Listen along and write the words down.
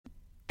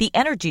The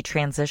energy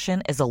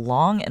transition is a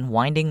long and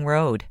winding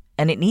road,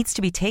 and it needs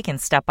to be taken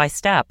step by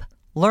step.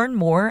 Learn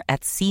more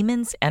at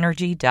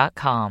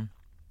SiemensEnergy.com.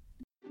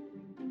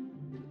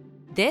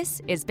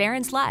 This is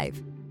Barron's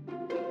Live.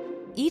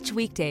 Each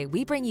weekday,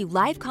 we bring you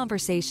live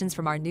conversations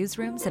from our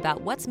newsrooms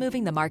about what's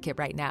moving the market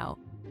right now.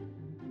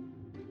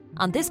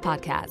 On this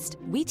podcast,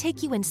 we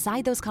take you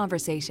inside those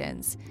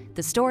conversations,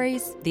 the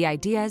stories, the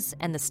ideas,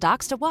 and the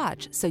stocks to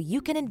watch so you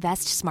can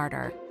invest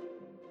smarter.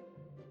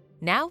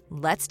 Now,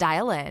 let's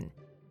dial in.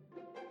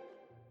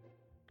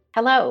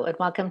 Hello, and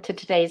welcome to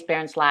today's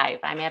Barron's Live.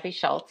 I'm Abby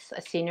Schultz,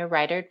 a senior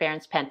writer at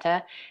Barron's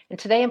Penta, and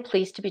today I'm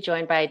pleased to be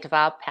joined by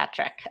Dhaval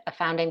Patrick, a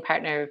founding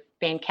partner of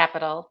Bain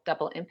Capital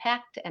Double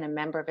Impact and a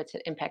member of its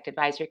Impact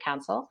Advisory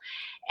Council.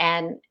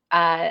 And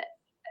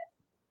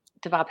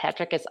Dhaval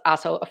Patrick is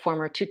also a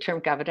former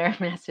two-term governor of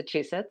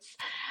Massachusetts.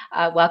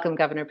 Welcome,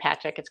 Governor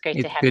Patrick. It's great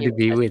to have you. It's good to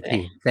be with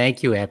you.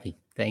 Thank you, Abby.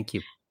 Thank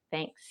you.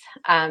 Thanks.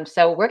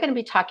 So we're going to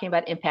be talking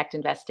about impact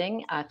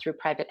investing through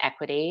private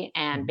equity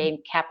and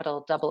Bain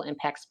Capital Double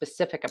Impact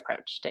specific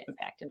approach to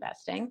impact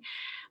investing.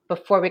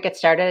 Before we get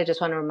started, I just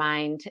want to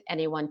remind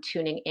anyone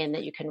tuning in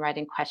that you can write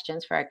in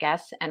questions for our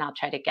guests, and I'll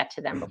try to get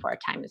to them before our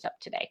time is up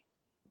today.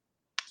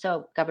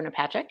 So, Governor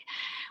Patrick,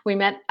 we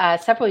met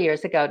several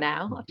years ago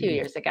now, a few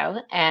years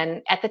ago,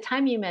 and at the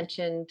time you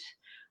mentioned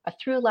a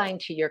through line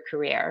to your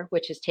career,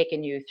 which has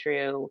taken you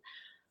through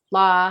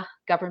law,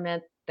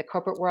 government, the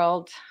corporate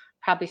world,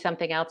 probably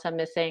something else I'm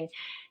missing,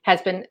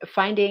 has been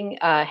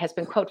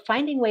quote,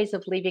 finding ways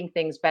of leaving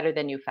things better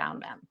than you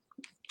found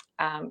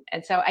them.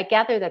 And so I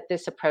gather that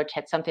this approach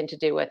had something to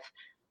do with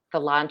the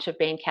launch of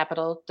Bain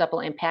Capital Double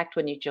Impact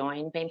when you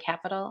joined Bain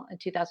Capital in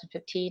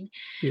 2015.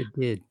 It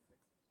did.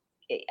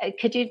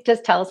 Could you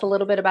just tell us a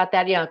little bit about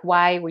that?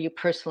 Why were you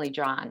personally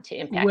drawn to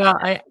impact? Well,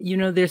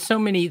 there's so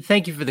many.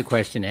 Thank you for the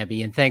question,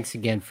 Abby, and thanks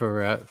again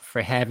for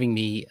having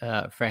me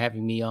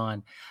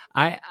on.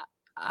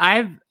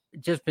 I've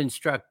just been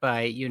struck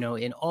by,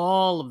 in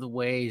all of the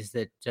ways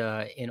that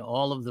in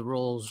all of the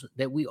roles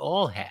that we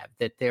all have,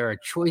 that there are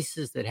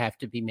choices that have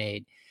to be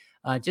made.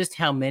 Just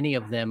how many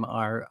of them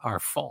are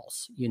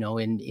false,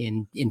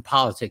 in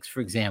politics,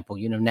 for example.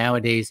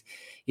 Nowadays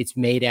it's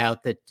made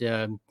out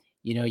that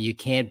you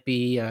can't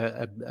be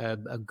a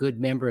good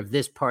member of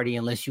this party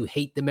unless you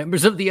hate the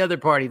members of the other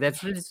party.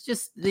 It's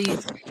just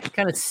these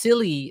kind of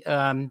silly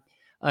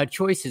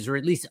choices, or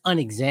at least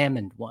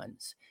unexamined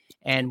ones.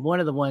 And one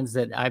of the ones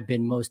that I've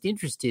been most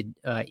interested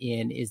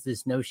in is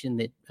this notion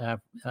that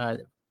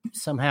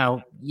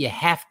somehow you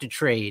have to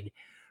trade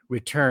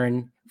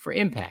return for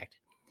impact.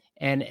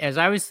 And as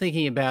I was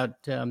thinking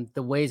about the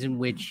ways in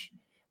which,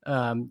 there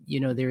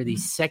are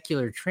these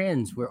secular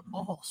trends where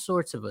all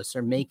sorts of us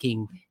are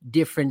making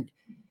different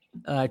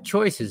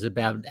choices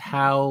about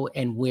how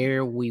and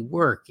where we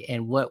work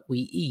and what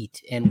we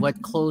eat and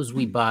what clothes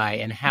we buy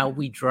and how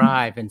we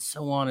drive and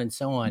so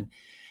on,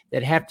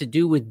 that have to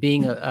do with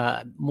being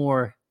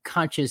more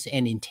conscious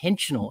and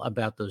intentional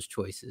about those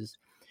choices,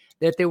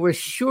 that there was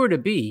sure to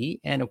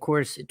be. And of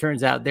course, it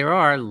turns out there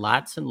are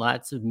lots and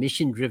lots of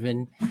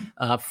mission-driven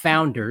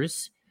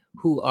founders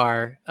who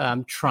are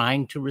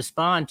trying to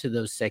respond to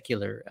those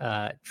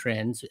secular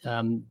trends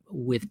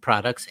with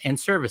products and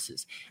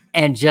services.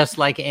 And just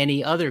like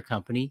any other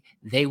company,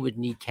 they would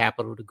need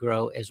capital to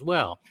grow as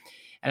well.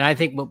 And I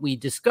think what we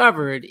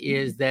discovered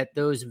is that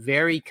those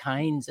very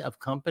kinds of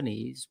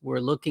companies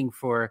were looking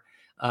for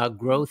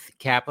growth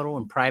capital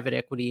and private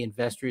equity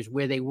investors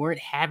where they weren't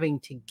having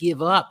to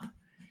give up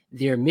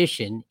their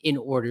mission in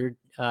order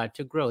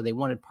to grow. They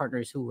wanted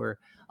partners who were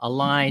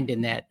aligned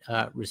in that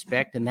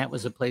respect. And that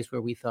was a place where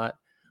we thought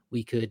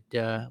we could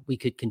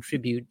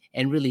contribute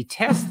and really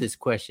test this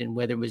question,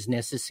 whether it was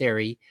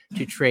necessary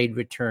to trade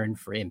return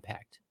for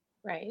impact.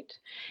 Right.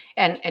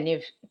 And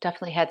you've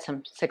definitely had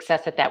some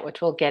success at that,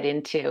 which we'll get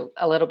into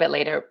a little bit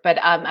later. But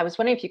I was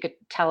wondering if you could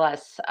tell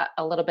us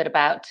a little bit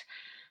about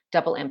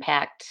Double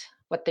Impact,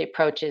 what the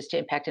approach is to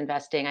impact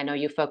investing. I know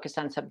you focus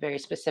on some very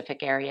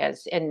specific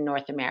areas in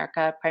North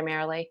America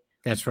primarily.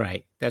 That's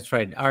right.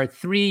 Our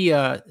three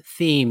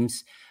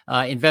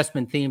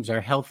investment themes are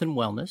health and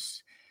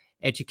wellness,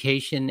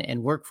 education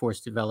and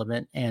workforce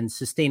development, and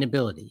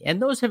sustainability.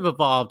 And those have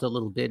evolved a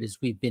little bit as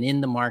we've been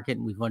in the market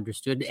and we've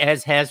understood,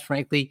 as has,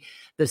 frankly,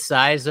 the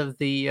size of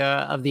the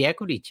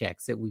equity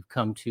checks that we've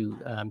come to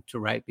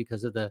write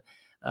because of the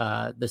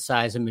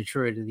size and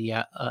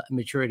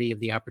maturity of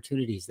the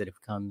opportunities that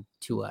have come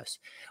to us.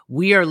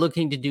 We are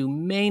looking to do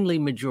mainly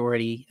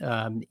majority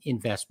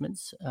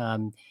investments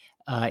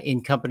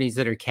in companies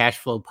that are cash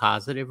flow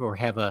positive or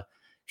have a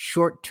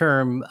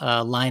short-term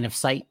line of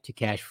sight to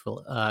cash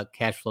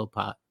flow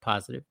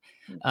positive,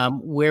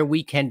 where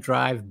we can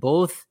drive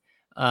both,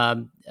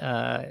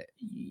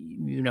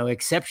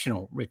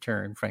 exceptional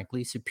return,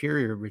 frankly,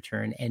 superior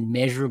return, and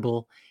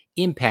measurable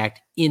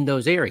impact in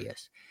those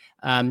areas.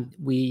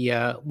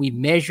 We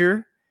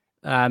measure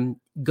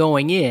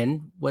going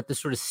in what the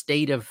sort of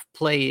state of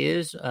play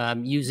is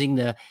using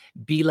the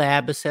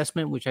B-Lab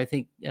assessment, which I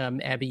think,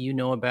 Abby, you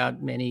know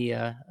about.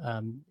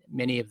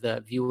 Many of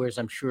the viewers,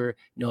 I'm sure,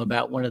 know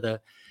about. One of the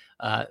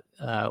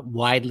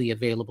widely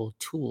available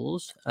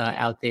tools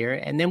out there.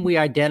 And then we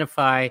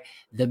identify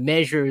the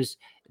measures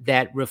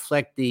that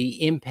reflect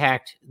the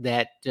impact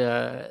that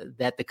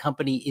the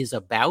company is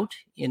about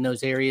in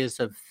those areas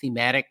of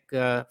thematic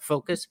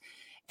focus,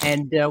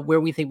 and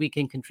where we think we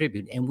can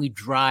contribute. And we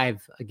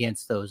drive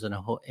against those in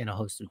a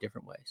host of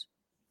different ways.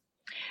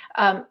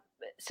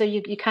 So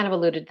you kind of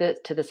alluded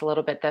to this a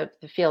little bit. The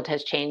field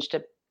has changed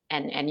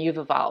and you've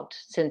evolved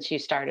since you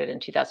started in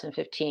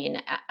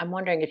 2015. I'm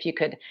wondering if you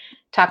could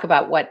talk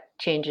about what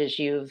changes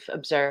you've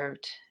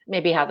observed,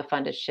 maybe how the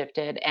fund has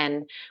shifted,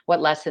 and what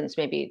lessons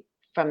maybe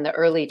from the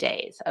early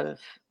days of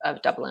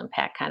Double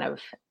Impact kind of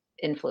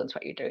influence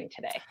what you're doing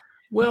today.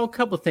 Well, a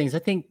couple of things. I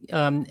think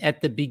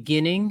at the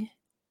beginning,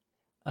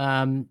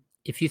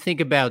 if you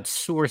think about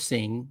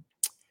sourcing,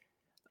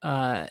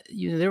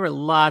 there were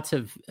lots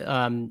of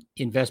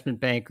investment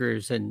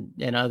bankers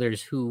and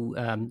others who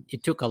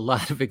it took a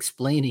lot of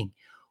explaining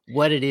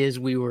what it is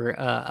we were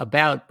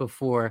about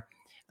before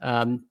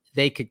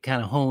they could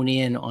kind of hone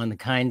in on the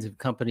kinds of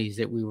companies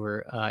that we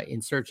were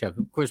in search of.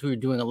 Of course, we were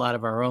doing a lot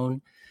of our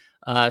own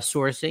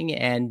sourcing,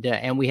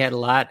 and we had a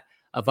lot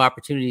of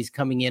opportunities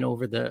coming in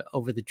over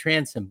the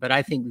transom. But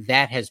I think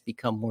that has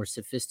become more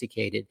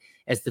sophisticated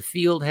as the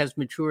field has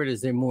matured,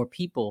 as there are more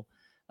people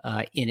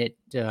in it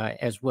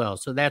as well.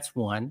 So that's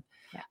one.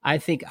 Yeah. I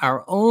think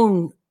our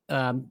own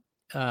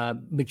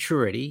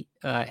maturity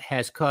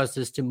has caused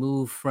us to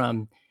move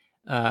from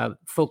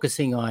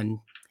focusing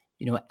on,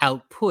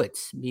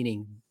 outputs,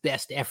 meaning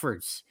best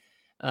efforts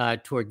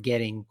toward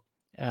getting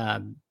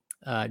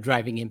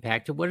driving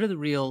impact, to what are the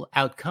real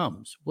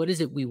outcomes? What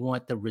is it we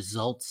want the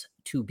results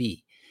to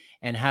be?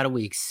 And how do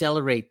we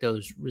accelerate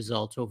those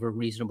results over a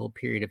reasonable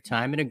period of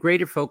time? And a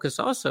greater focus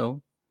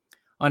also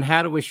on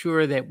how to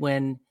assure that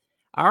when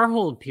our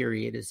hold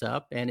period is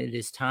up and it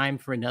is time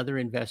for another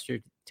investor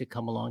to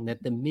come along,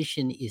 that the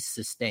mission is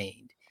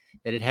sustained,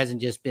 that it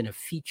hasn't just been a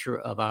feature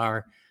of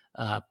our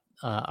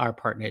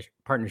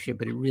partnership,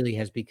 but it really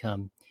has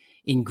become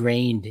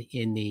ingrained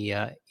in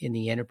the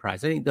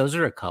enterprise. I think those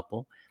are a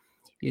couple.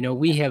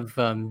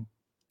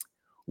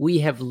 We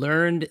have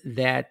learned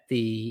that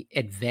the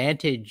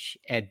advantage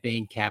at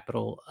Bain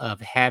Capital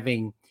of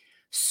having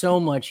so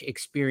much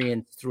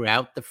experience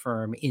throughout the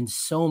firm in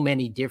so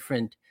many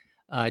different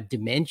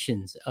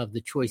dimensions of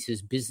the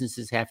choices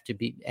businesses have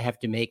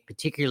to make,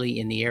 particularly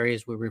in the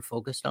areas where we're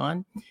focused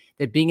on,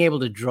 that being able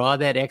to draw in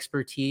that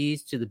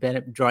expertise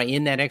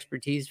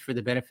for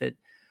the benefit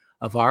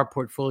of our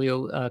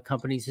portfolio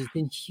companies has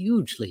been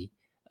hugely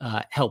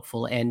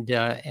helpful and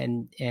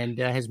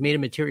has made a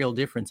material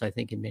difference, I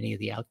think, in many of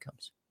the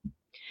outcomes.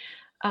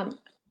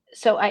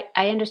 So I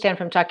understand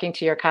from talking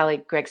to your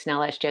colleague Greg Snell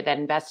last year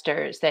that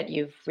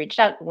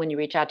when you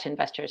reach out to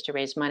investors to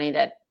raise money,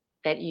 that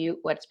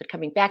what's been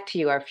coming back to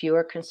you are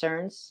fewer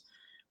concerns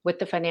with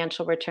the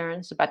financial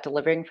returns, about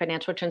delivering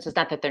financial returns. It's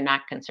not that they're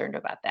not concerned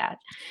about that,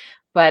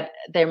 but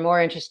they're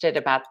more interested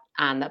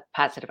on the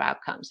positive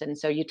outcomes. And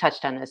so you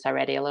touched on this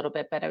already a little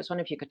bit, but I was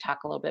wondering if you could talk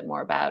a little bit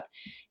more about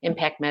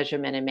impact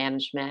measurement and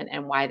management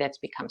and why that's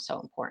become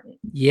so important.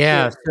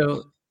 Yeah.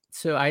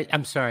 So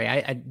I'm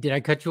sorry. Did I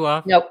cut you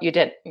off? Nope, you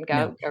did.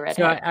 Go right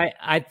so ahead.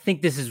 I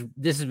think this has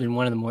been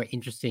one of the more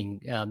interesting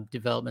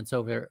developments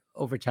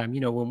over time.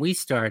 When we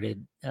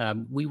started,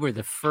 we were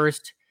the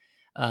first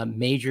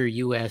major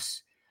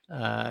U.S.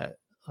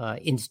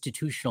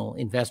 Institutional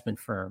investment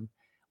firm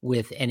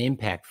with an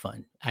impact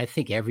fund. I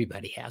think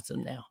everybody has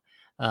them now.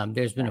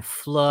 There's been a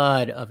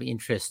flood of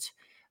interest.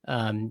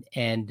 And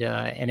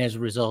as a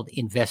result,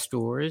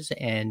 investors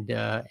and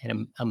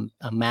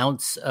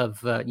amounts of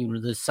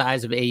the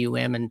size of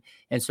AUM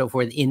and so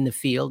forth in the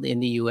field in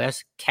the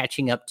U.S.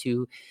 catching up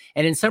to,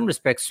 and in some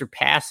respects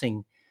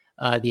surpassing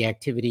the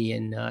activity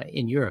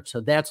in Europe.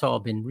 So that's all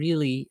been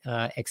really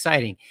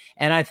exciting.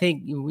 And I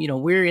think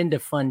we're into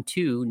Fund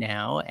 2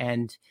 now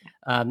and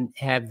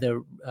have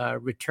the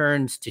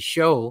returns to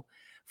show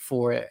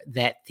for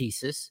that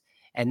thesis.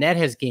 And that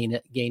has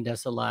gained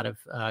us a lot of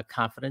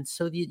confidence.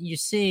 So you're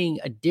seeing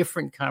a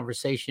different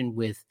conversation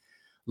with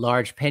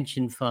large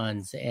pension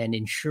funds and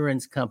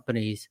insurance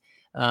companies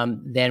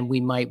than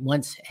we might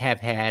once have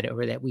had,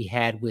 or that we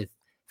had with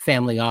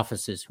family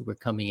offices who were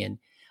coming in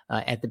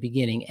at the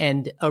beginning.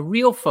 And a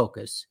real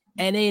focus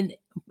and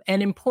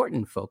an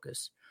important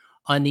focus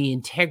on the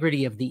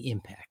integrity of the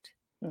impact.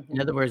 Mm-hmm.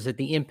 In other words, that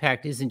the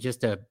impact isn't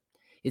just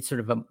it's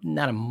sort of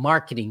not a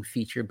marketing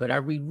feature, but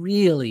are we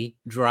really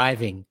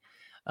driving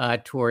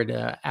toward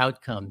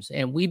outcomes?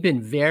 And we've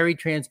been very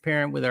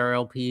transparent with our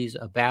LPs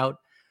about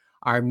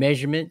our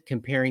measurement,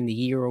 comparing the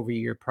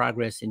year-over-year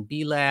progress in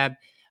B-Lab,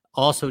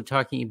 also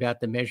talking about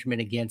the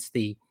measurement against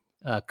the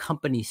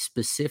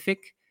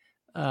company-specific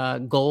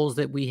goals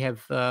that we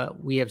have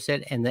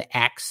set, and the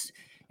acts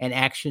and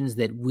actions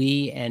that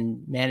we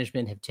and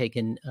management have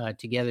taken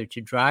together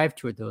to drive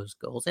toward those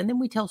goals. And then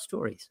we tell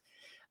stories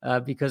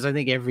because I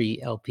think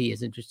every LP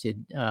is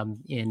interested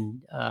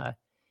in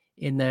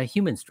the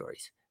human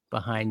stories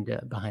behind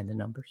the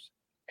numbers.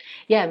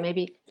 Yeah,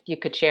 maybe you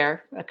could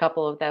share a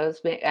couple of those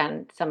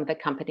and some of the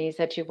companies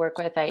that you work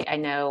with. I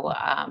know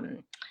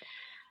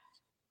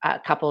A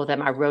couple of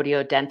them are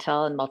Rodeo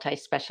Dental and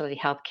Multi-Specialty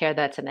Healthcare.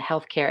 That's in the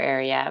healthcare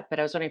area. But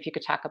I was wondering if you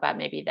could talk about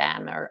maybe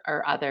them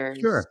or others.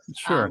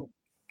 Sure.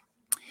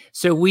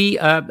 So we,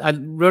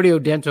 Rodeo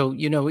Dental,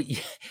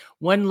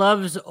 one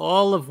loves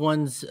all of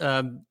one's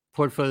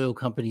portfolio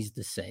companies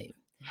the same.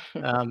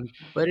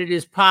 But it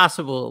is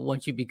possible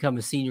once you become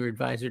a senior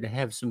advisor to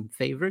have some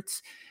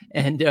favorites.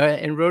 And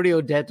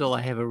Rodeo Dental,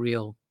 I have a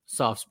real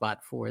soft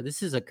spot for.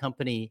 This is a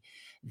company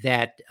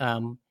that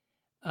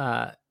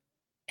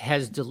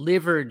has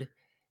delivered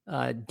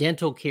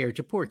dental care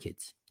to poor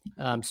kids.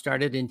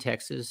 Started in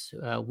Texas.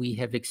 We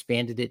have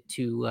expanded it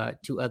to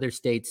other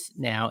states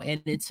now,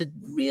 and it's a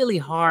really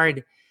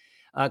hard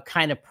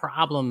kind of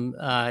problem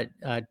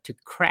to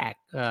crack,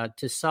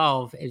 to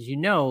solve. As you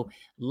know,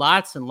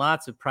 lots and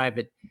lots of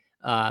private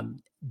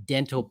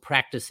dental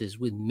practices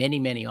with many,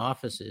 many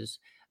offices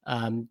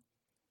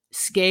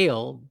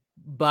scale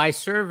by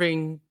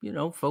serving,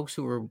 folks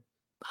who are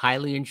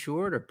highly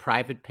insured or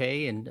private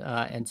pay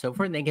and so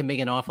forth. And they can make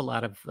an awful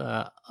lot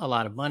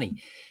of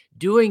money.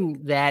 Doing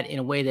that in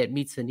a way that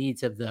meets the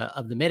needs of the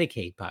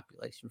Medicaid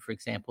population, for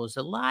example, is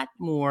a lot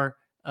more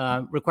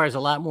requires a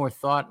lot more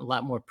thought, a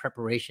lot more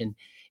preparation.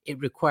 It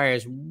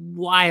requires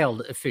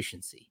wild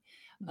efficiency,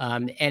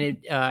 and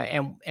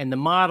the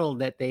model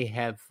that they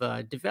have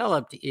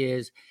developed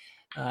is,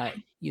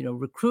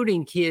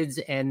 recruiting kids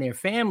and their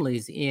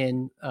families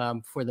in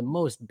for the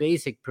most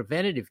basic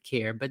preventative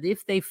care. But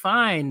if they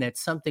find that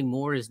something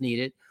more is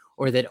needed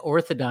or that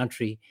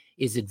orthodontics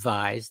is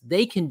advised,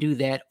 they can do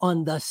that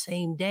on the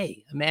same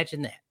day.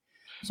 Imagine that.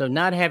 So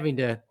not having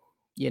to,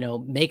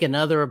 make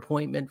another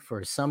appointment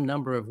for some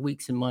number of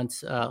weeks and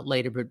months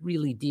later, but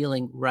really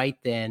dealing right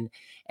then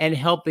and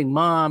helping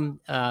mom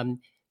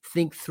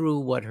think through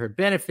what her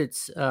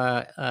benefits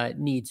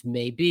needs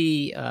may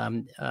be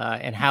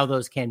and how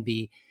those can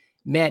be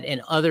met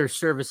and other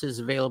services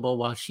available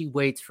while she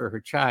waits for her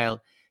child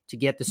to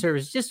get the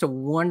service. Just a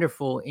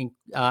wonderful,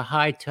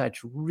 high touch,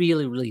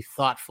 really, really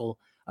thoughtful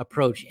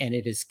approach. And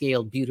it is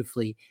scaled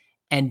beautifully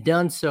and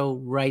done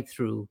so right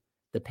through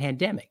the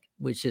pandemic,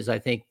 which is, I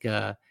think,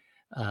 a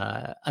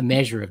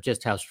measure of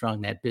just how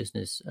strong that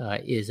business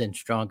is and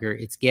stronger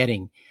it's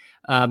getting.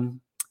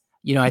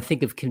 I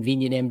think of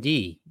Convenient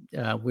MD.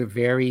 We're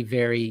very,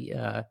 very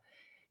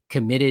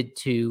committed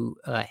to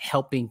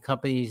helping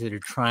companies that are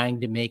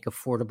trying to make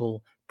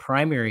affordable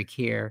primary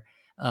care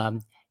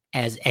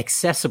as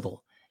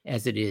accessible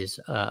as it is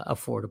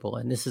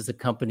affordable. And this is a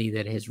company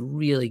that has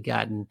really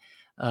gotten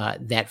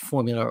that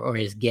formula or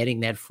is getting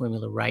that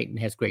formula right and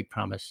has great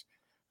promise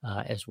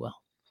as well.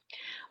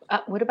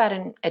 What about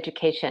in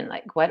education?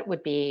 Like, what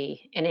would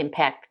be an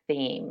impact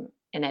theme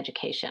in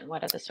education?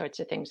 What are the sorts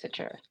of things that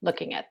you're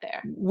looking at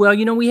there? Well,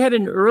 we had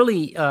an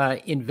early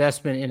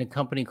investment in a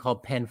company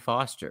called Penn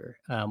Foster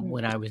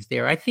when I was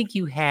there. I think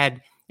you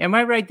had, am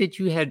I right that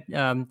you had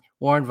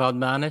Warren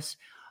Valdmanis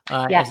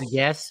Yes. as a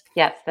guest?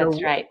 Yes,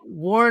 that's right.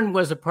 Warren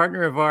was a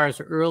partner of ours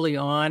early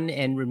on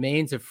and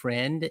remains a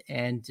friend.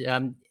 And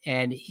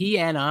he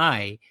and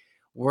I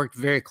worked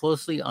very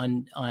closely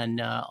on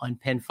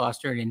Penn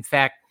Foster. And in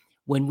fact,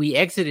 when we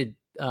exited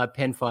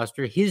Penn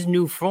Foster, his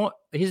new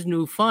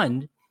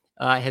fund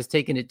has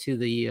taken it to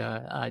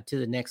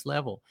the next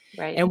level.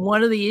 Right. And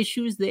one of the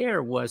issues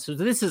there was, so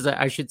this is,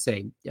 I should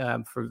say,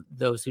 for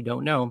those who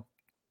don't know,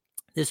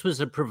 this was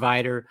a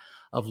provider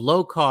of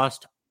low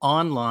cost,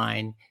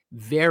 online,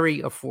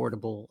 very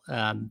affordable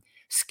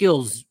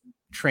skills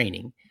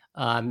training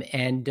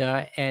and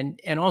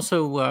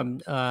also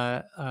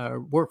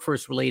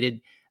workforce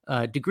related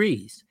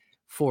degrees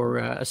for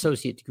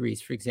associate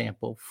degrees, for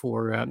example,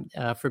 for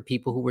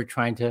people who were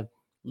trying to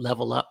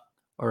level up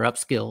or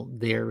upskill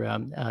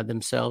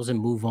themselves and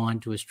move on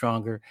to a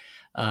stronger,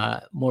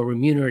 more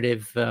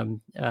remunerative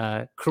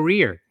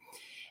career.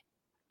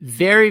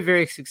 Very,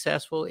 very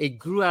successful. It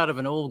grew out of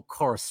an old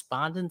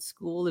correspondence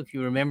school, if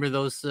you remember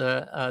those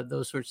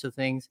sorts of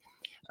things.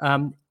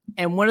 And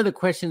one of the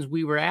questions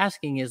we were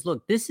asking is,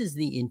 look, this is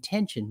the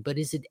intention, but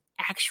is it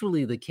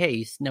actually the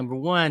case, number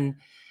one,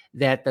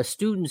 that the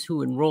students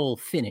who enroll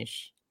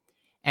finish,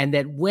 and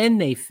that when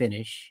they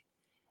finish,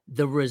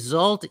 the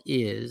result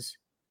is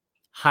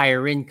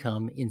higher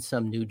income in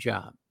some new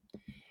job?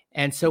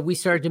 And so we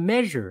started to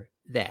measure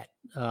that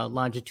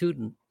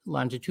longitudinally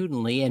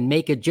and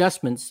make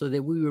adjustments so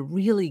that we were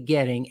really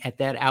getting at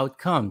that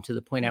outcome, to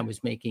the point I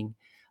was making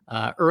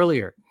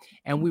earlier.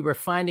 And we were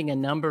finding a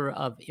number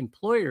of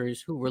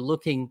employers who were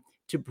looking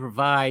to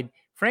provide,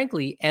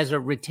 frankly, as a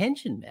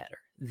retention matter,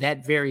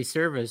 that very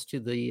service to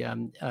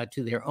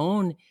their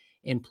own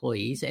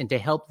employees and to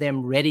help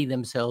them ready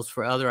themselves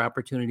for other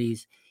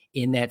opportunities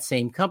in that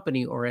same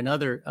company or in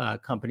other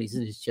companies.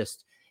 And it's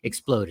just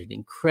exploded.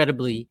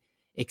 Incredibly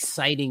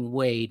exciting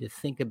way to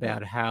think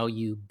about how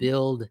you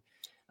build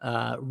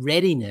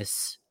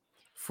readiness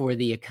for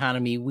the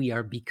economy we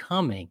are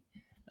becoming,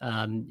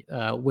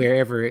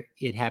 wherever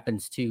it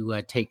happens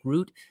to take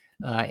root,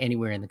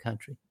 anywhere in the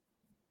country.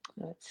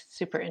 That's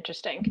super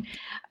interesting.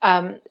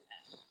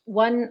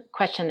 one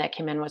question that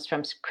came in was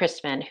from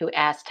Chrisman, who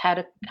asked,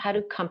 how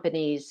do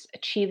companies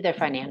achieve their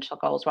financial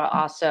goals while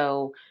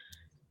also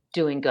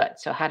doing good?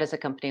 So how does a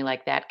company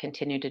like that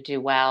continue to do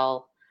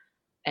well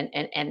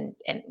and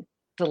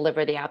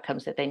deliver the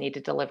outcomes that they need to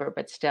deliver,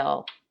 but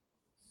still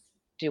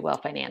do well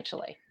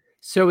financially?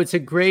 So it's a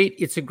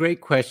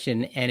great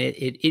question, and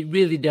it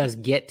really does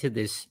get to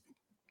this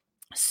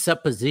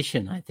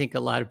supposition I think a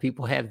lot of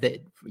people have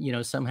that,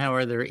 somehow or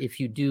other, if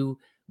you do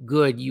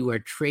good, you are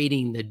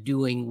trading the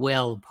doing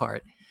well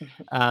part.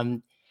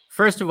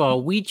 First of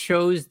all, we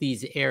chose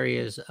these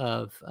areas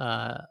of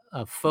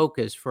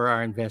focus for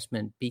our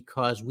investment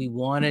because we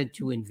wanted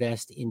to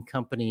invest in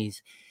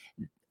companies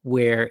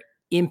where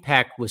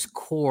impact was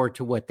core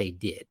to what they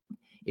did.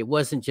 It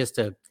wasn't just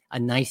a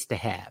nice to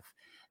have.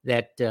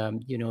 That,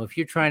 if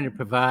you're trying to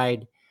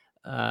provide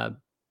high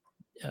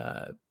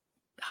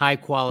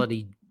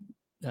quality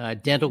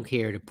dental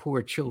care to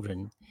poor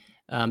children,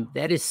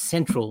 that is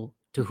central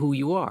to who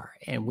you are.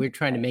 And we're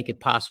trying to make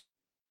it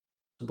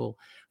possible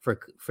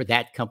for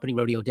that company,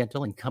 Rodeo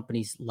Dental, and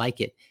companies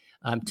like it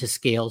to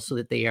scale so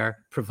that they are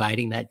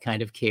providing that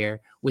kind of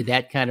care with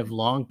that kind of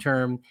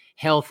long-term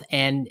health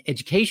and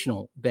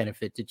educational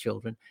benefit to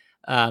children,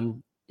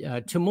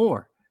 to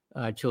more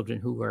children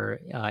who are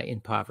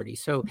in poverty.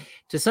 So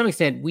to some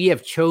extent, we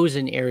have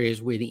chosen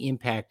areas where the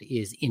impact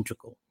is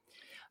integral.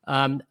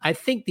 I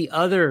think the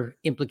other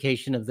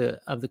implication of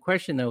the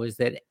question, though, is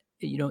that,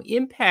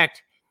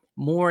 impact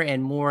more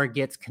and more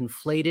gets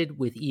conflated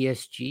with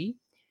ESG.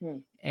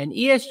 And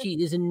ESG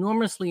is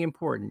enormously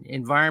important: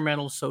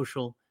 environmental,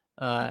 social,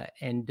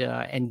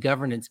 and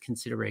governance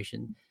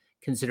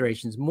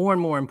considerations. More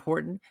and more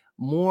important.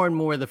 More and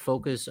more the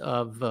focus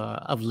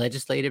of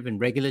legislative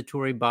and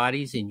regulatory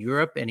bodies in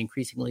Europe, and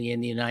increasingly in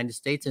the United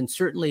States, and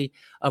certainly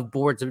of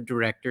boards of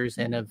directors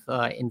and of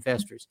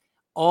investors.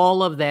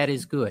 All of that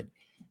is good.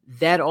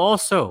 That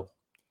also,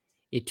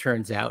 it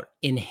turns out,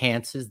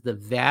 enhances the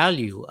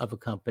value of a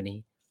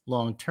company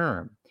long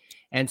term.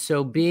 And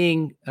so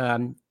being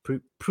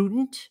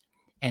prudent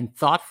and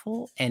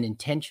thoughtful and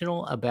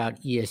intentional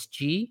about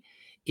ESG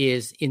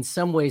is in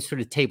some ways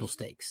sort of table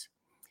stakes.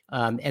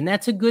 And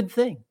that's a good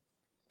thing.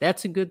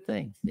 That's a good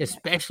thing,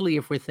 especially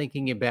if we're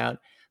thinking about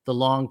the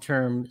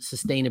long-term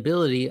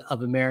sustainability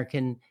of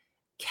American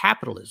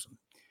capitalism.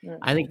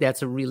 I think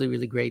that's a really,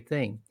 really great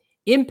thing.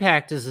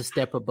 Impact is a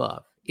step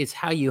above. It's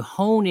how you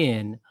hone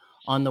in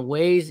on the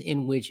ways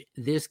in which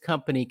this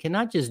company can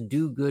not just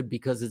do good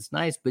because it's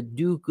nice, but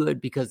do good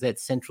because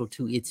that's central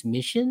to its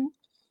mission,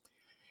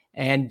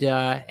 and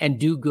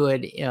do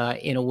good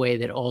in a way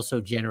that also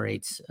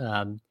generates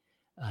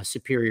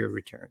superior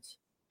returns.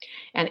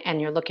 And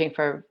you're looking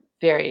for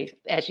very,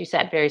 as you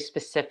said, very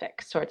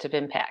specific sorts of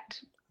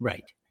impact.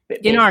 Right.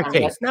 In our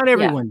case, not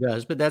everyone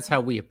does, but that's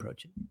how we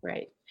approach it.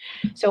 Right.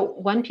 So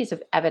one piece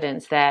of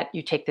evidence that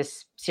you take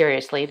this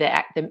seriously,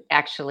 the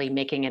actually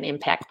making an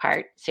impact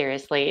part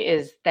seriously,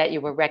 is that you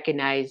were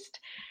recognized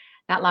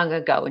not long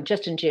ago, and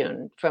just in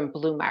June, from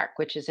Blue Mark,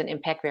 which is an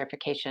impact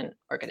verification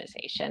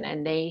organization,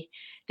 and they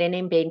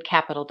named Bain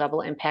Capital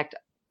Double Impact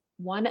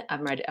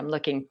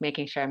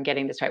making sure I'm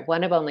getting this right,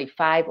 one of only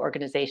 5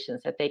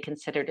 organizations that they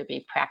consider to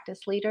be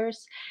practice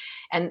leaders.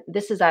 And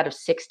this is out of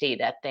 60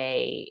 that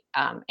they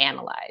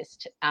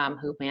analyzed,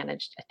 who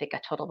managed, I think,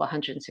 a total of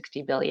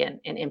 160 billion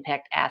in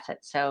impact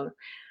assets. So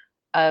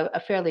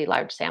a fairly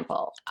large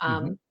sample.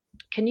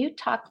 Can you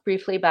talk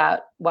briefly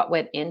about what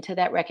went into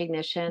that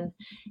recognition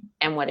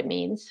and what it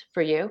means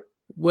for you?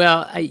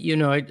 Well,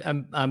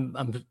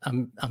 I'm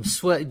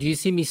do you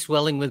see me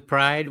swelling with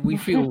pride? We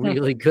feel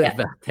really good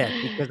about that,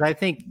 because I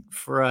think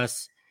for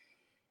us,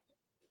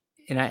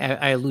 and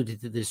I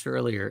alluded to this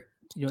earlier,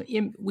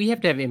 we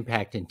have to have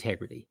impact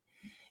integrity.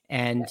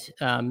 And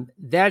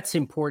that's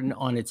important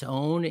on its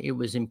own. It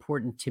was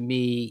important to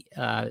me,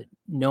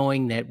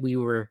 knowing that we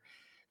were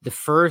the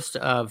first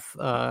of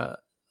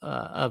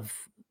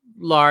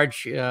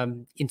large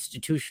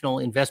institutional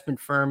investment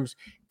firms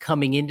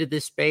coming into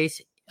this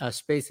space, a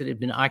space that had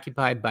been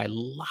occupied by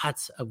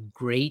lots of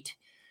great,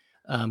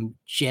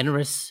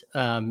 generous,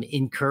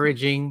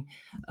 encouraging,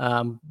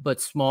 but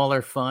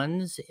smaller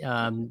funds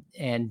and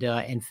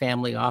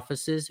family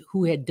offices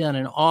who had done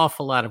an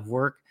awful lot of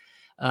work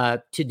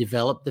to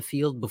develop the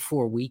field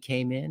before we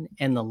came in.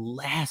 And the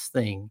last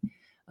thing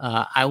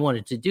I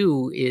wanted to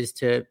do is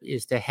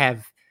to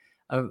have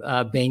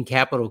Bain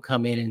Capital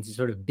come in and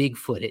sort of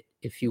Bigfoot it,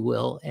 if you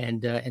will,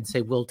 and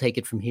say, we'll take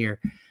it from here,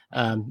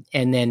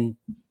 and then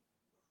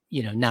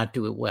not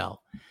do it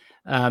well.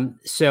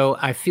 So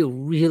I feel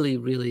really,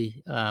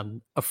 really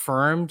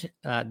affirmed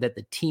that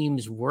the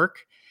team's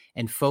work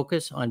and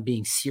focus on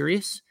being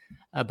serious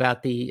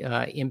about the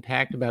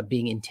impact, about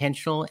being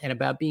intentional, and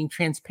about being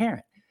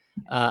transparent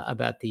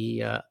about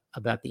the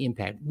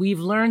impact. We've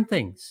learned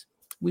things,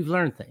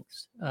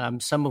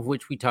 some of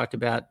which we talked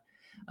about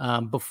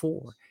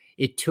before.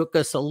 It took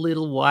us a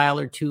little while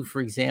or two, for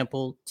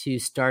example, to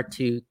start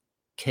to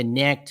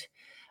connect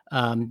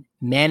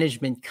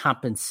management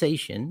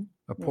compensation,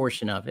 a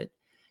portion of it,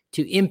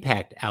 to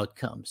impact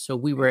outcomes. So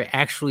we were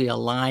actually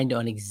aligned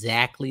on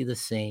exactly the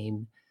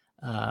same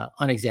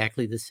on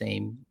exactly the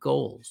same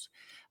goals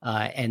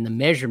and the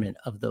measurement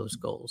of those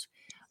goals.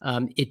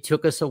 It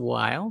took us a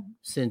while,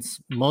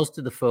 since most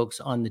of the folks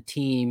on the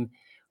team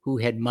who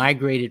had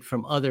migrated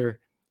from other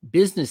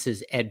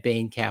businesses at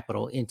Bain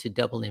Capital into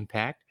Double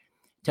Impact,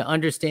 to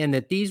understand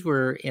that these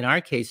were, in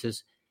our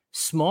cases,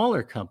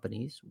 smaller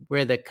companies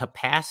where the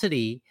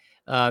capacity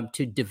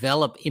to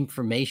develop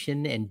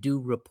information and do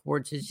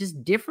reports is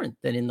just different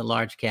than in the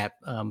large cap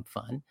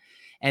fund.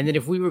 And that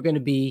if we were going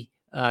to be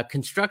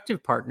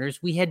constructive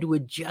partners, we had to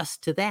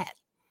adjust to that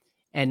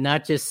and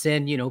not just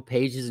send,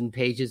 pages and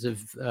pages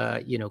of,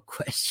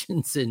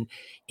 questions and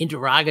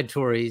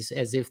interrogatories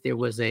as if there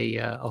was a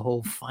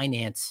whole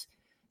finance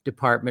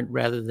department,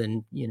 rather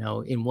than,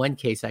 in one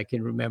case, I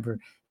can remember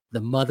the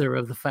mother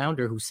of the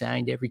founder who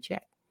signed every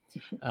check.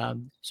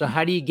 So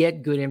how do you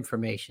get good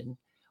information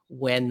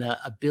when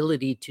the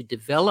ability to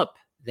develop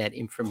that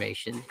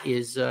information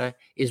is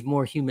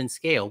more human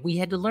scale? We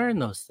had to learn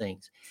those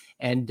things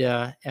and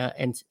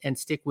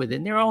stick with it.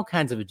 And there are all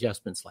kinds of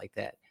adjustments like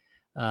that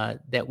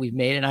that we've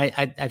made. And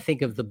I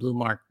think of the Blue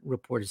Mark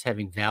report as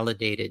having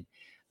validated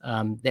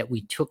that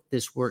we took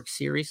this work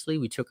seriously.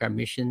 We took our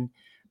mission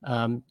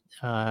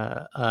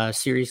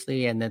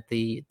seriously, and that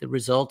the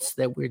results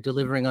that we're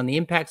delivering on the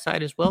impact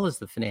side, as well as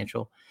the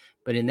financial,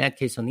 but in that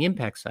case on the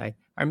impact side,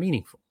 are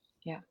meaningful.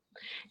 Yeah.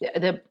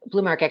 The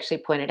Blue Mark actually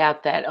pointed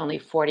out that only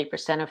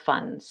 40% of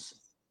funds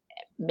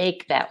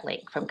make that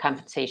link from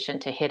compensation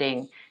to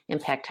hitting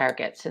impact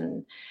targets.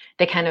 And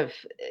they kind of,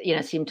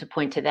 seem to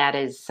point to that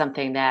as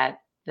something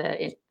that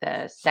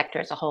the sector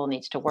as a whole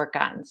needs to work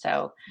on.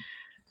 So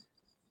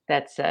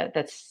that's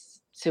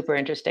super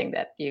interesting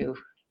that you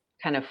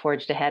kind of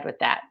forged ahead with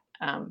that.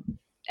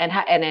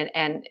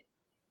 And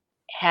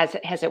has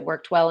it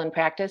worked well in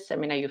practice? I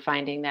mean, are you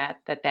finding that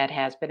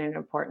has been an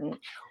important?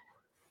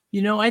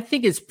 I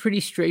think it's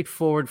pretty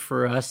straightforward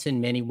for us in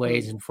many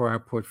ways, and for our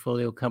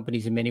portfolio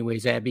companies in many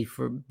ways, Abby,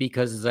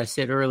 because as I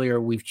said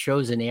earlier, we've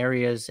chosen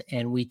areas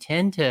and we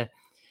tend to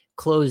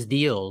close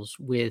deals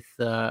with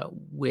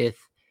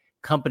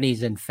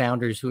companies and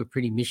founders who are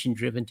pretty mission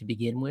driven to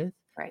begin with.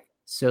 Right.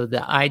 So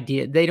the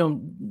idea, they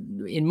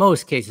don't, in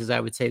most cases, I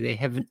would say they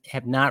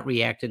have not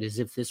reacted as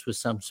if this was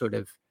some sort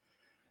of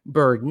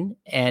burden.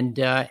 And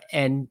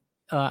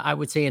I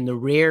would say in the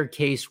rare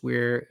case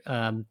where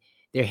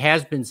there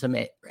has been some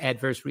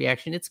adverse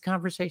reaction, it's a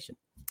conversation,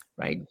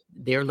 right?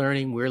 They're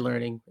learning, we're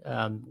learning,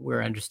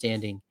 we're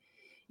understanding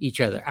each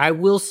other. I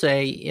will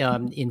say,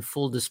 in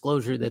full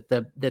disclosure, that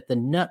the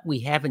nut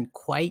we haven't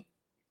quite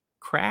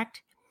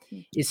cracked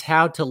is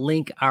how to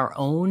link our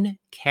own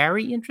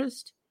carry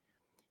interest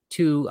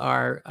to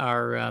our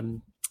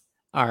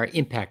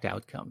impact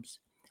outcomes.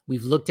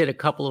 We've looked at a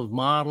couple of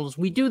models.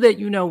 We do that,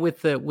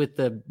 with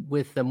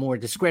the more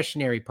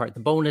discretionary part, the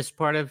bonus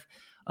part of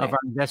our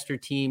investor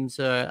team's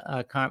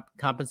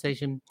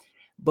compensation,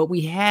 but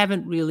we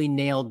haven't really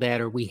nailed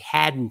that, or we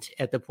hadn't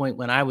at the point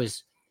when I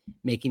was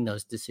making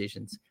those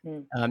decisions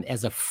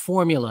as a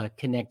formula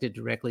connected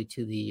directly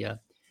to the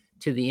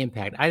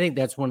impact. I think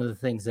that's one of the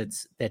things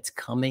that's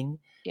coming.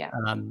 Yeah.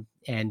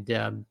 And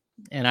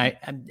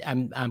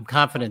I'm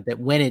confident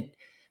that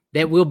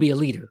that will be a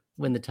leader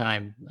when the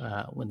time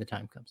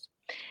comes.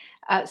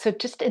 So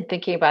just in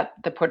thinking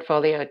about the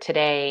portfolio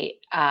today,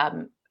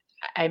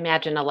 I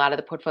imagine a lot of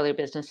the portfolio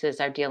businesses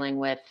are dealing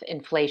with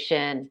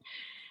inflation,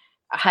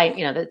 high,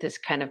 this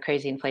kind of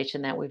crazy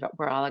inflation that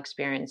we're all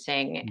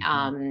experiencing,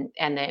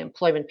 and the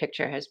employment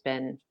picture has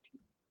been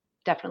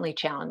definitely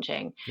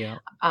challenging. Yeah.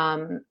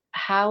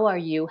 How are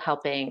you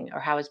helping,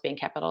 or how is Bain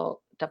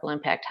Capital Double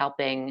Impact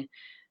helping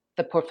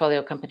the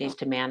portfolio companies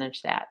to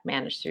manage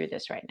through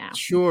this right now?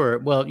 Sure.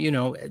 Well,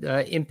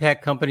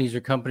 impact companies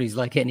are companies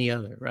like any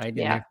other, right? And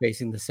they're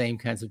facing the same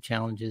kinds of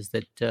challenges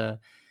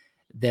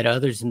that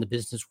others in the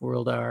business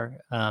world are,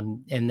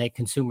 and that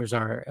consumers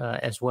are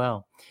as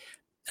well.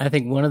 I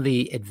think one of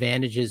the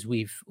advantages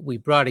we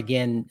brought,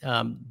 again,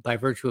 by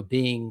virtue of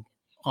being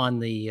on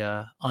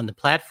the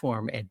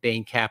platform at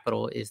Bain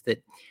Capital, is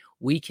that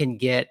we can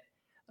get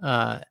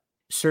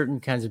certain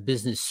kinds of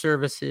business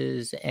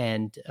services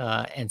and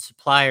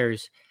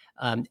suppliers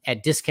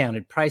at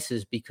discounted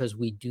prices, because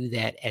we do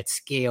that at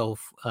scale,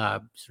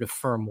 sort of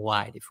firm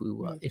wide, if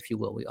you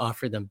will. We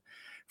offer them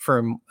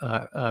firm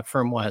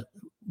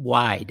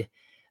wide.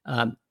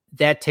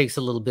 That takes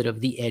a little bit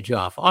of the edge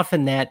off.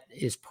 Often that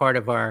is part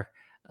of our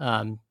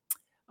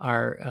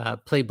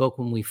playbook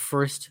when we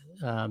first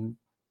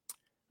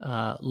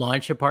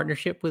launch a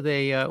partnership with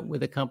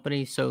a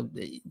company. So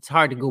it's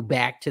hard to go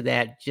back to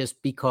that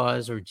just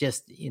because, or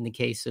just in the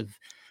case of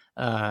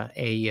an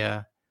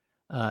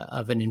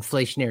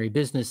inflationary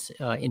business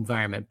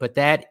environment. But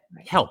that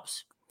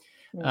helps.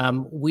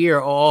 We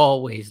are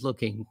always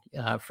looking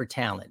for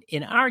talent.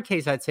 In our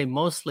case, I'd say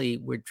mostly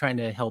we're trying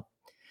to help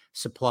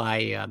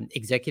supply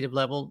executive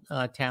level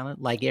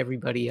talent. Like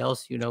everybody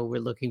else, we're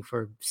looking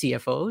for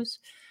CFOs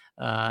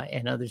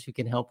and others who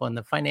can help on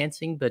the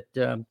financing, but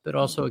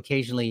also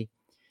occasionally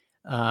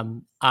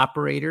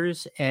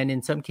operators, and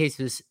in some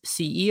cases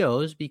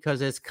CEOs,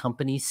 because as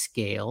companies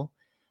scale,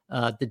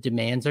 the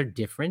demands are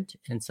different,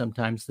 and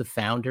sometimes the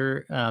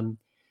founder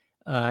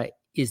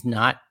is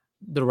not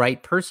the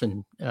right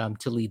person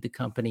to lead the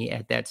company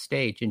at that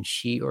stage, and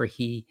she or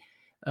he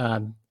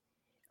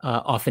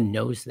often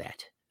knows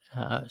that.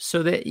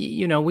 So that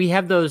we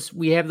have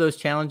those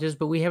challenges,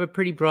 but we have a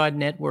pretty broad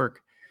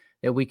network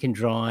that we can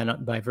draw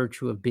on by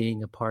virtue of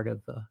being a part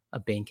of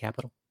Bain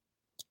Capital.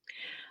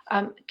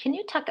 Can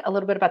you talk a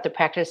little bit about the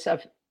practice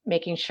of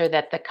making sure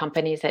that the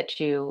companies that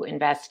you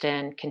invest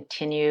in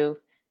continue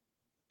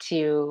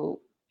to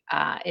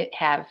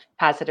have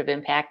positive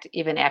impact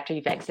even after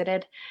you've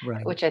exited,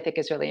 Right. which I think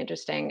is really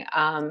interesting.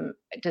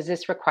 Does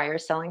this require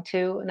selling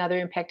to another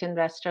impact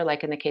investor,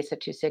 like in the case of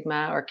Two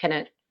Sigma, or can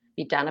it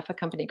be done if a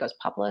company goes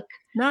public?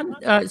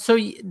 Not so.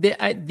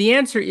 The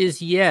answer is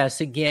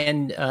yes.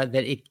 Again,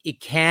 that it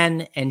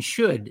can and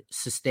should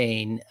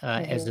sustain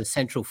as a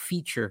central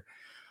feature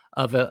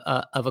of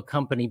a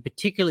company,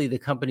 particularly the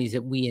companies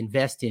that we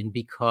invest in,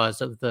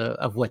 because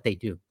of what they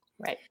do.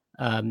 Right.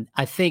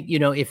 I think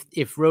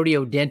if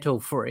Rodeo Dental,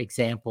 for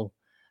example,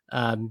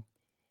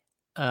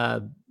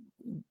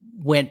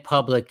 went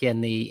public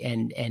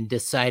and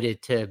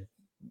decided to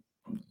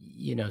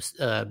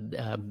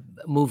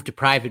move to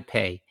private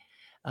pay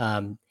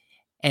and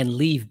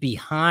leave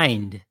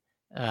behind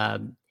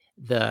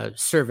the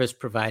service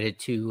provided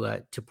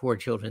to poor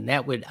children,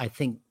 that would, I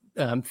think,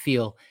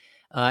 feel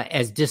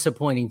as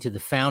disappointing to the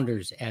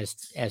founders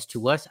as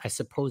to us. I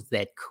suppose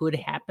that could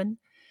happen,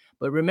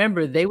 but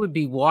remember, they would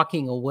be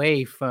walking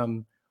away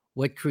from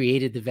what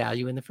created the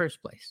value in the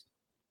first place,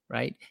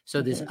 right?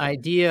 So this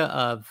idea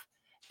of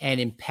an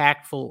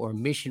impactful or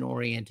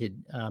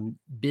mission-oriented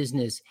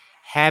business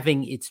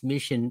having its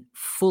mission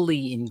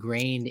fully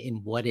ingrained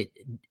in what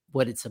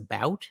it's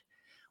about,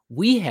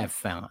 we have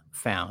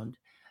found,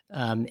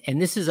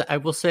 and this is, I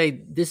will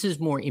say, this is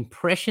more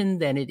impression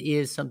than it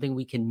is something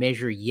we can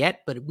measure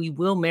yet, but we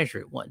will measure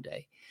it one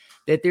day,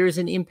 that there is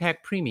an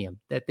impact premium,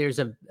 that there's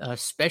a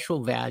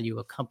special value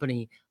a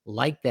company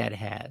like that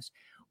has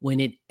when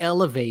it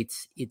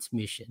elevates its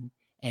mission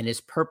and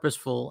is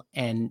purposeful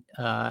and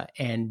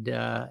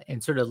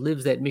sort of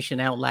lives that mission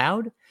out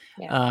loud,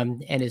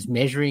 and is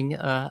measuring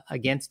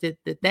against it.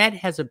 That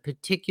has a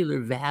particular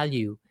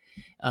value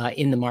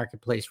in the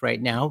marketplace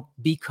right now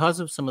because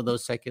of some of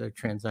those secular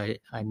trends I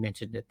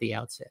mentioned at the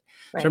outset.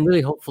 Right. So I'm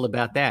really hopeful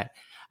about that.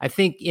 I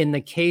think in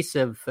the case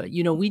of, I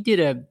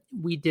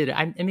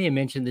may have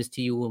mentioned this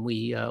to you when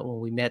we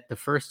met the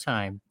first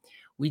time.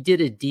 We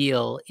did a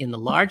deal in the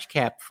large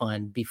cap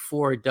fund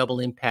before Double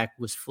Impact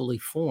was fully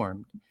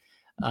formed,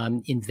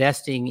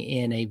 investing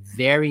in a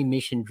very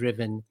mission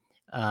driven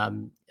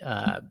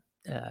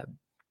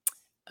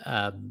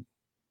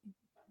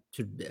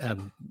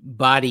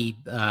body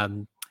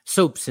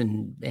soaps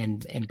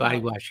and body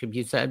wash.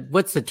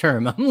 What's the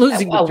term? I'm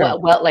losing the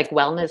term. Well, like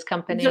wellness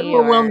company?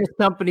 Wellness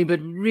company,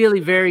 but really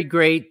very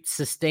great,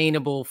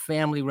 sustainable,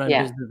 family-run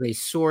business. They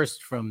sourced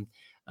from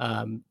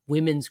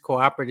women's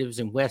cooperatives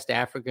in West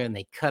Africa, and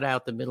they cut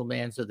out the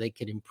middleman so they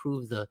could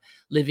improve the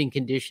living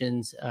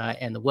conditions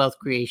and the wealth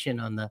creation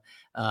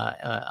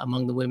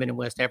among the women in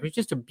West Africa. It's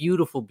just a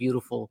beautiful,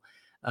 beautiful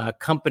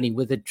company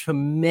with a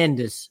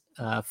tremendous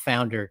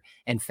founder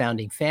and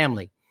founding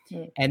family.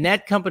 And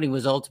that company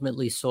was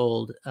ultimately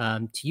sold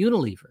to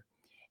Unilever.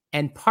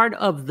 And part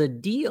of the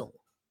deal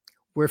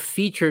were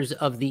features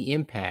of the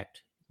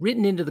impact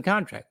written into the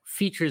contract,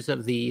 features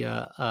of the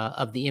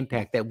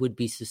impact that would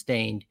be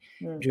sustained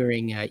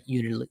during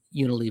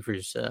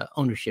Unilever's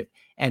ownership.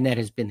 And that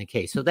has been the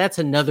case. So that's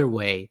another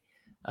way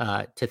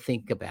to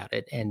think about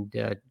it. And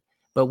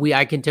but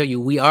I can tell you,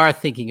 we are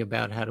thinking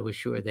about how to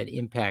assure that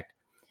impact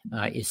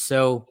is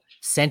so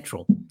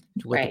central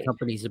to what the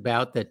company's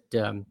about that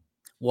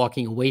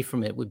walking away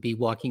from it would be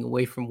walking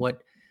away from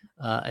what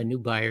a new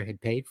buyer had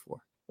paid for.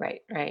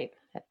 Right.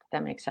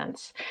 That makes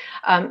sense.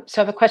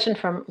 So I have a question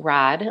from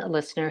Rod, a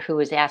listener, who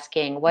is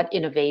asking, what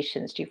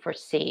innovations do you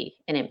foresee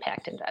in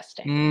impact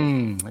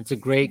investing? That's a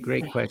great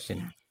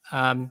question.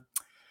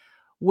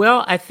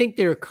 Well, I think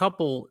there are a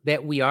couple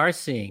that we are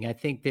seeing. I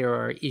think there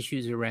are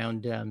issues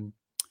around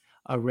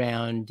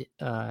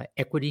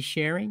equity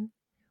sharing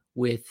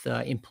with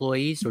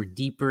employees, or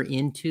deeper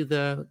into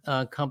the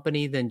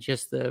company than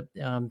just the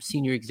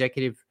senior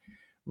executive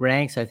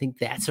ranks. I think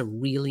that's a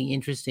really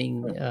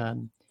interesting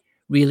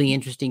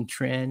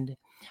trend.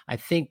 I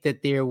think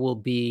that there will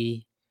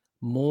be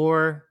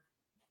more.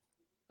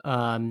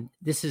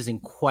 This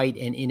isn't quite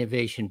an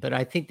innovation, but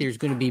I think there's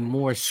going to be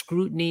more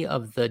scrutiny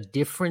of the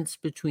difference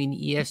between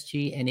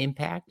ESG and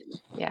impact,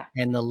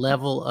 and the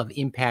level of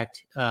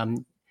impact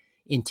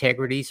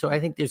integrity. So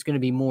I think there's going to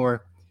be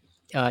more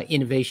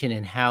innovation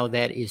in how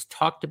that is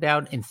talked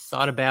about and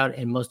thought about,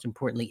 and most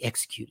importantly,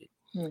 executed.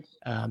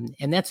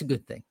 And that's a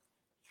good thing.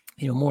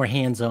 More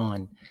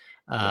hands-on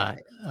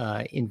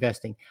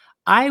investing.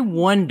 I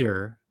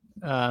wonder,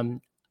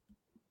 I'm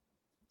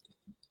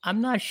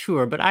not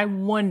sure, but I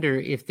wonder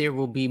if there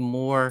will be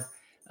more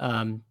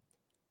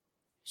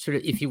sort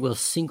of, if you will,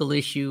 single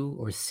issue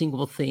or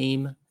single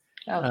theme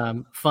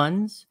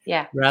funds,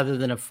 rather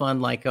than a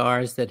fund like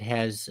ours that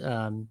has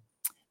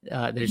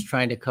that is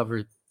trying to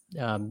cover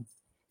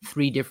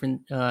three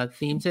different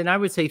themes, and I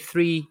would say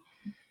three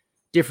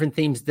different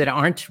themes that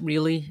aren't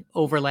really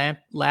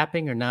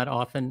overlapping or not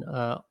often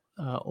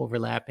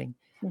overlapping.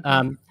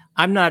 Mhm.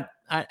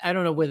 I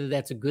don't know whether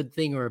that's a good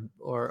thing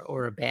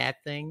or a bad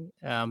thing.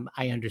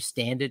 I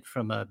understand it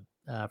from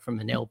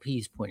an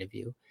LP's point of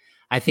view.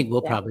 I think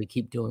we'll Yeah. probably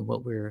keep doing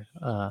what we're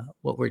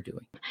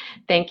doing.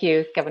 Thank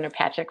you, Governor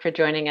Patrick, for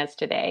joining us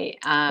today.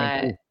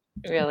 Thank you.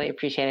 Really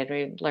appreciate it.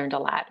 We learned a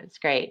lot. It's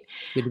great.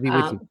 Good to be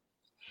with you.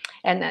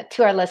 And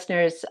to our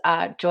listeners,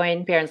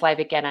 join Barron's Live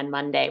again on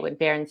Monday when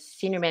Barron's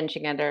Senior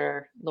Managing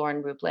Editor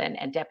Lauren Rublin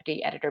and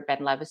Deputy Editor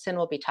Ben Levison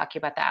will be talking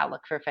about the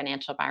outlook for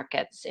financial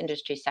markets,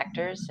 industry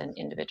sectors, and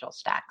individual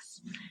stocks.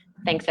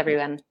 Thanks,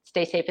 everyone.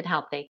 Stay safe and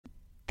healthy.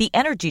 The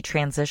energy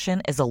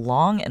transition is a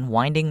long and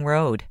winding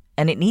road,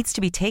 and it needs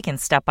to be taken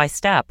step by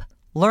step.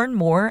 Learn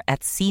more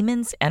at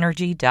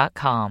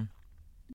SiemensEnergy.com.